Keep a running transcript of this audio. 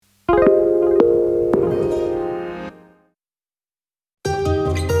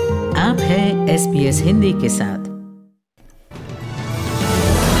SBS Hindi के साथ।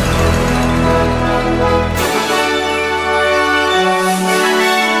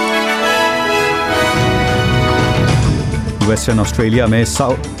 Western Australia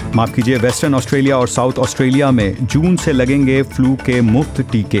और साउथ ऑस्ट्रेलिया में जून से लगेंगे फ्लू के मुफ्त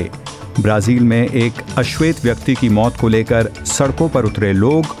टीके। ब्राजील में एक अश्वेत व्यक्ति की मौत को लेकर सड़कों पर उतरे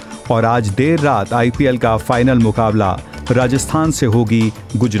लोग। और आज देर रात आईपीएल का फाइनल मुकाबला राजस्थान से होगी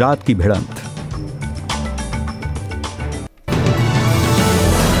गुजरात की भिड़ंत।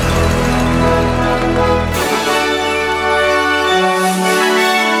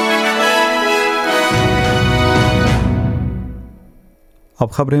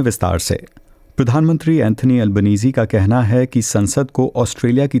 अब खबरें विस्तार से। प्रधानमंत्री एंथनी अल्बनीज़ी का कहना है कि संसद को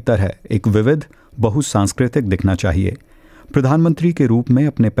ऑस्ट्रेलिया की तरह एक विविध बहुसांस्कृतिक दिखना चाहिए। प्रधानमंत्री के रूप में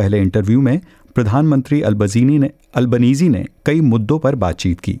अपने पहले इंटरव्यू में प्रधानमंत्री अल्बनीज़ी ने कई मुद्दों पर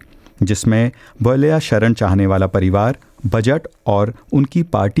बातचीत की, जिसमें बोलिया शरण चाहने वाला परिवार, बजट और उनकी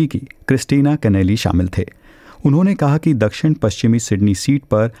पार्टी की क्रिस्टीना केनेली शामिल थे। उन्होंने कहा कि दक्षिण पश्चिमी सिडनी सीट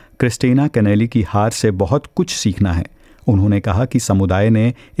पर क्रिस्टीना केनेली की हार से बहुत कुछ सीखना है। उन्होंने कहा कि समुदाय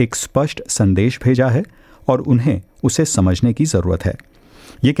ने एक स्पष्ट संदेश भेजा है और उन्हें उसे समझने की ज़रूरत है।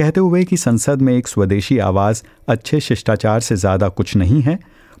 ये कहते हुए कि संसद में एक स्वदेशी आवाज़ अच्छे शिष्टाचार से ज़्यादा कुछ नहीं है,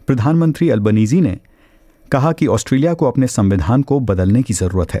 प्रधानमंत्री अल्बनीज़ी ने कहा कि ऑस्ट्रेलिया को अपने संविधान को बदलने की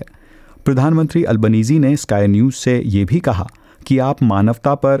ज़रूरत है। प्रधानमंत्री अल्बनीज़ी ने स्काई न्यूज़ से ये भी कहा कि आप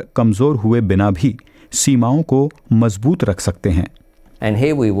मानवता पर कमज़ोर हुए बिना भी सीमाओं को मजबूत रख सकते हैं। And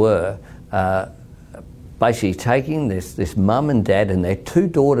here we were, basically taking this mum and dad and their two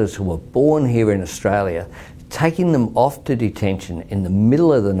daughters who were born here in Australia, taking them off to detention in the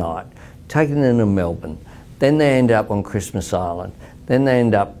middle of the night, taking them to Melbourne. Then they end up on Christmas Island. Then they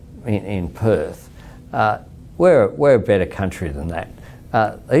end up in Perth. We're a better country than that.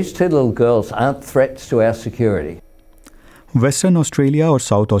 These two little girls aren't threats to our security. Western Australia और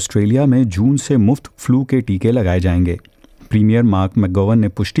South Australia में June से मुफ्त flu के टीके लगाए जाएंगे। Premiere mark McGowan ने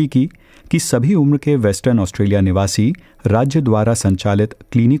पुष्टि की कि सभी उम्र के वेस्टर्न ऑस्ट्रेलिया निवासी राज्य द्वारा संचालित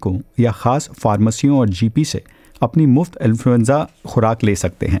क्लिनिकों या ख़ास फार्मेसियों और जीपी से अपनी मुफ्त इन्फ्लुएंजा खुराक ले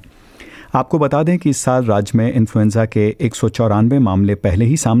सकते हैं। आपको बता दें कि इस साल राज्य में इन्फ्लुएंजा के 194 मामले पहले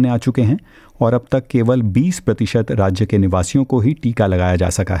ही सामने आ चुके हैं और अब तक केवल 20% राज्य के निवासियों को ही टीका लगाया जा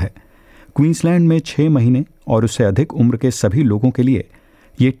सका है। क्वींसलैंड में 6 महीने और उससे अधिक उम्र के सभी लोगों के लिए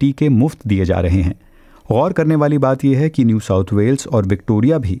ये टीके मुफ्त दिए जा रहे हैं। गौर करने वाली बात यह है कि न्यू साउथ वेल्स और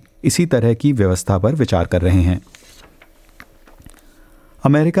विक्टोरिया भी इसी तरह की व्यवस्था पर विचार कर रहे हैं।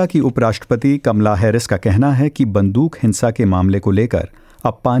 अमेरिका की उपराष्ट्रपति कमला हैरिस का कहना है कि बंदूक हिंसा के मामले को लेकर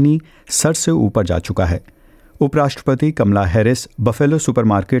अब पानी सर से ऊपर जा चुका है। उपराष्ट्रपति कमला हैरिस बफेलो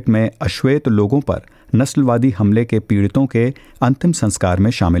सुपरमार्केट में अश्वेत लोगों पर नस्लवादी हमले के पीड़ितों के अंतिम संस्कार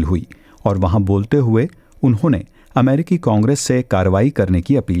में शामिल हुई और वहां बोलते हुए उन्होंने अमेरिकी कांग्रेस से कार्रवाई करने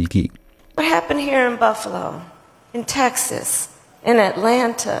की अपील की। What happened here in Buffalo, in Texas, in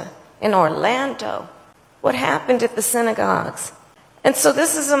Atlanta, in Orlando? What happened at the synagogues? And so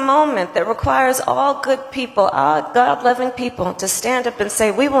this is a moment that requires all good people, all God-loving people to stand up and say,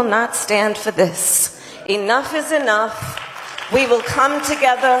 we will not stand for this. Enough is enough. We will come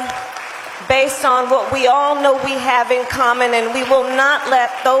together based on what we all know we have in common, and we will not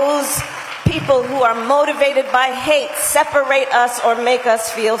let those people who are motivated by hate separate us or make us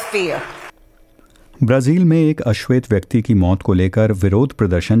feel fear. Brazil में एक अश्वेत व्यक्ति की मौत को लेकर विरोध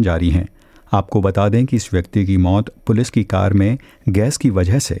प्रदर्शन जारी हैं। आपको बता दें कि इस व्यक्ति की मौत पुलिस की कार में गैस की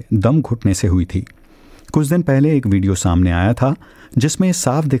वजह से दम घुटने से हुई थी। कुछ दिन पहले एक वीडियो सामने आया था जिसमें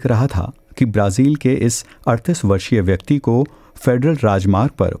साफ दिख रहा था कि ब्राज़ील के इस 38 वर्षीय व्यक्ति को फेडरल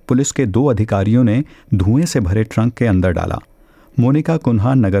राजमार्ग पर पुलिस के 2 अधिकारियों ने धुएं से भरे ट्रंक के अंदर डाला। मोनिका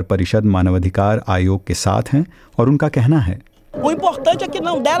कुन्हा नगर परिषद मानवाधिकार आयोग के साथ हैं और उनका कहना है,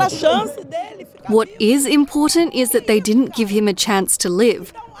 What is important is that they didn't give him a chance to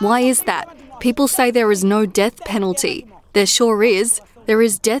live. Why is that? People say there is no death penalty. There sure is. There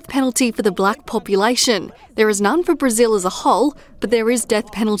is death penalty for the black population. There is none for Brazil as a whole, but there is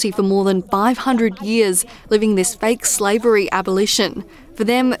death penalty for more than 500 years living this fake slavery abolition. For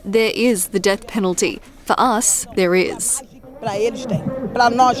them, there is the death penalty. For us, there is.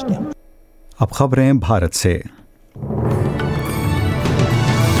 अब खबरें भारत से।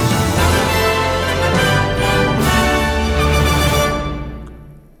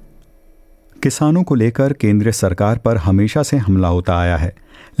 किसानों को लेकर केंद्र सरकार पर हमेशा से हमला होता आया है,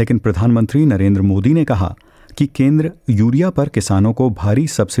 लेकिन प्रधानमंत्री नरेंद्र मोदी ने कहा कि केंद्र यूरिया पर किसानों को भारी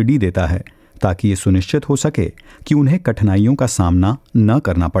सब्सिडी देता है ताकि ये सुनिश्चित हो सके कि उन्हें कठिनाइयों का सामना न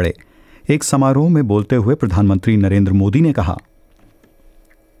करना पड़े। एक समारोह में बोलते हुए प्रधानमंत्री नरेंद्र मोदी ने कहा,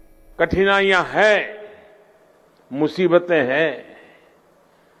 कठिनाइयां हैं, मुसीबतें हैं,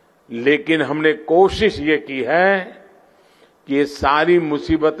 लेकिन हमने कोशिश ये की है कि ये सारी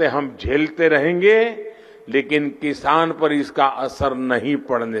मुसीबतें हम झेलते रहेंगे, लेकिन किसान पर इसका असर नहीं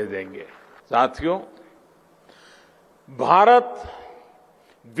पड़ने देंगे। साथियों, भारत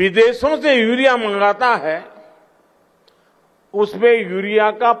विदेशों से यूरिया मंगाता है, उसमें यूरिया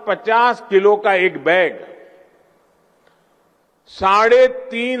का 50 किलो का एक बैग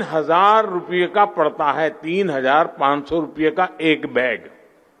 3,500 रुपये का पड़ता है। 3,500 रुपये का एक बैग,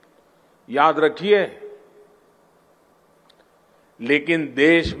 याद रखिए। लेकिन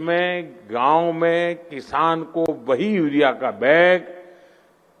देश में, गांव में किसान को वही यूरिया का बैग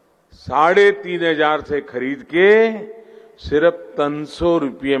 3,500 से खरीद के सिर्फ 300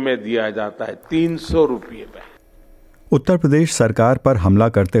 रुपये में दिया जाता है। 300 रुपये में। उत्तर प्रदेश सरकार पर हमला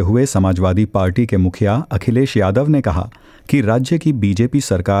करते हुए समाजवादी पार्टी के मुखिया अखिलेश यादव ने कहा कि राज्य की बीजेपी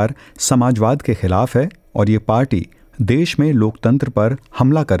सरकार समाजवाद के खिलाफ है और ये पार्टी देश में लोकतंत्र पर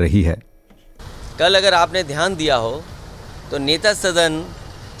हमला कर रही है। कल अगर आपने ध्यान दिया हो तो नेता सदन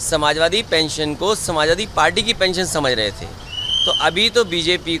समाजवादी पेंशन को समाजवादी पार्टी की पेंशन समझ रहे थे। तो अभी तो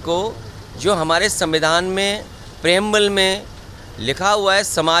बीजेपी को जो हमारे संविधान में प्रेम्बल में लिखा हुआ है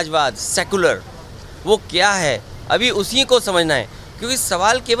समाजवाद, सेकुलर, वो क्या है अभी उसी को समझना है। क्योंकि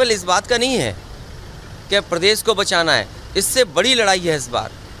सवाल केवल इस बात का नहीं है कि प्रदेश को बचाना है, इससे बड़ी लड़ाई है इस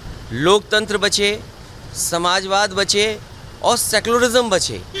बार। लोकतंत्र बचे, समाजवाद बचे और सेकुलरिज्म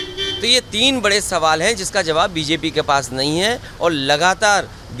बचे। तो ये 3 बड़े सवाल हैं जिसका जवाब बीजेपी के पास नहीं है और लगातार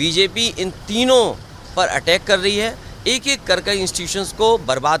बीजेपी इन तीनों पर अटैक कर रही है, एक एक करके इंस्टीट्यूशंस को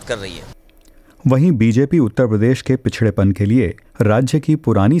बर्बाद कर रही है। वहीं बीजेपी उत्तर प्रदेश के पिछड़ेपन के लिए राज्य की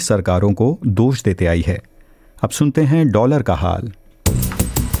पुरानी सरकारों को दोष देते आई है। अब सुनते हैं डॉलर का हाल।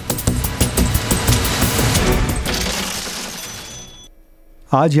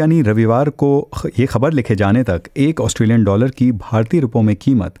 आज यानी रविवार को ये खबर लिखे जाने तक एक ऑस्ट्रेलियन डॉलर की भारतीय रुपयों में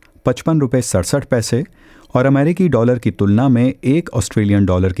कीमत 55 रुपये 67 पैसे और अमेरिकी डॉलर की तुलना में एक ऑस्ट्रेलियन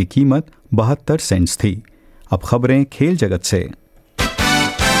डॉलर की कीमत 72 सेंट्स थी। अब खबरें खेल जगत से।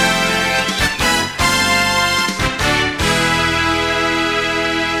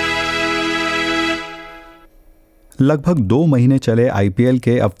 लगभग 2 महीने चले आईपीएल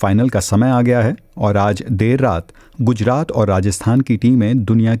के अब फाइनल का समय आ गया है और आज देर रात गुजरात और राजस्थान की टीमें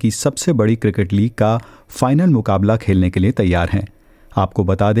दुनिया की सबसे बड़ी क्रिकेट लीग का फाइनल मुकाबला खेलने के लिए तैयार हैं। आपको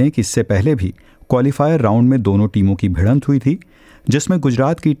बता दें कि इससे पहले भी क्वालिफायर राउंड में दोनों टीमों की भिड़ंत हुई थी, जिसमें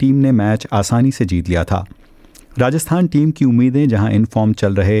गुजरात की टीम ने मैच आसानी से जीत लिया था। राजस्थान टीम की उम्मीदें जहां इन फॉर्म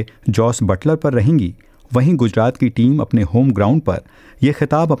चल रहे जॉस बटलर पर रहेंगी, वहीं गुजरात की टीम अपने होम ग्राउंड पर यह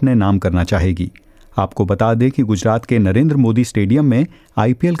खिताब अपने नाम करना चाहेगी। आपको बता दें कि गुजरात के नरेंद्र मोदी स्टेडियम में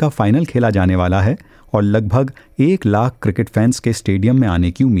आईपीएल का फाइनल खेला जाने वाला है और लगभग 1 लाख क्रिकेट फैंस के स्टेडियम में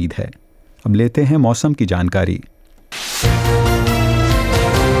आने की उम्मीद है। अब लेते हैं मौसम की जानकारी।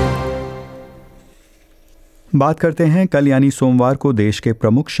 बात करते हैं कल यानी सोमवार को देश के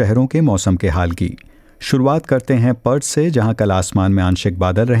प्रमुख शहरों के मौसम के हाल की। शुरुआत करते हैं पर्थ से, जहां कल आसमान में आंशिक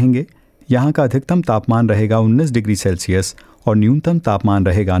बादल रहेंगे। यहां का अधिकतम तापमान रहेगा 19 डिग्री सेल्सियस और न्यूनतम तापमान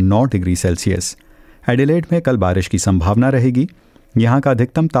रहेगा 9 डिग्री सेल्सियस। एडिलेड में कल बारिश की संभावना रहेगी। यहाँ का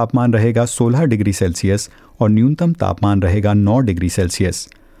अधिकतम तापमान रहेगा 16 डिग्री सेल्सियस और न्यूनतम तापमान रहेगा 9 डिग्री सेल्सियस।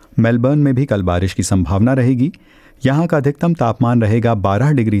 मेलबर्न में भी कल बारिश की संभावना रहेगी। यहाँ का अधिकतम तापमान रहेगा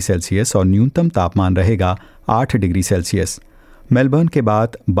 12 डिग्री सेल्सियस और न्यूनतम तापमान रहेगा 8 डिग्री सेल्सियस। मेलबर्न के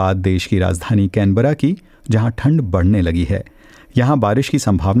बाद देश की राजधानी कैनबरा की, जहाँ ठंड बढ़ने लगी है, यहाँ बारिश की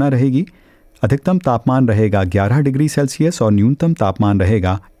संभावना रहेगी। अधिकतम तापमान रहेगा 11 डिग्री सेल्सियस और न्यूनतम तापमान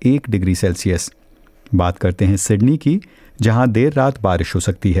रहेगा 1 डिग्री सेल्सियस। बात करते हैं सिडनी की, जहां देर रात बारिश हो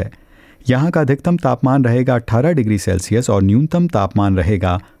सकती है। यहां का अधिकतम तापमान रहेगा 18 डिग्री सेल्सियस और न्यूनतम तापमान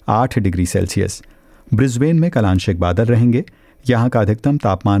रहेगा 8 डिग्री सेल्सियस। ब्रिस्बेन में कल आंशिक बादल रहेंगे। यहां का अधिकतम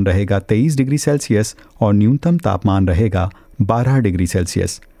तापमान रहेगा 23 डिग्री सेल्सियस और न्यूनतम तापमान रहेगा 12 डिग्री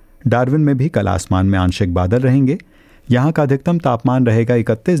सेल्सियस। डार्विन में भी कल आसमान में आंशिक बादल रहेंगे। यहाँ का अधिकतम तापमान रहेगा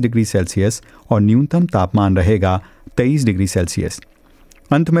 31 डिग्री सेल्सियस और न्यूनतम तापमान रहेगा 23 डिग्री सेल्सियस।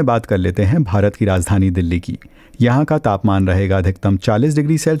 अंत में बात कर लेते हैं भारत की राजधानी दिल्ली की। यहाँ का तापमान रहेगा अधिकतम 40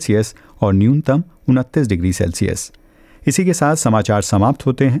 डिग्री सेल्सियस और न्यूनतम 29 डिग्री सेल्सियस। इसी के साथ समाचार समाप्त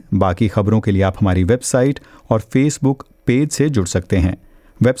होते हैं। बाकी खबरों के लिए आप हमारी वेबसाइट और फेसबुक पेज से जुड़ सकते हैं।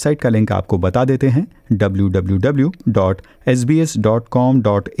 वेबसाइट का लिंक आपको बता देते हैं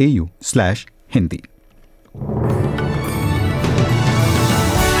www.sbs.com.au/hindi।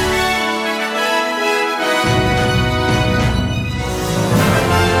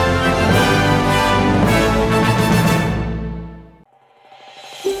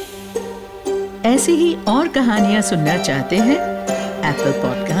 ऐसी ही और कहानियाँ सुनना चाहते हैं? Apple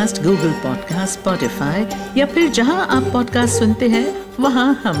podcast, Google podcast, Spotify या फिर जहां आप पॉडकास्ट सुनते हैं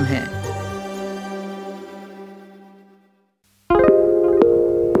वहां हम हैं।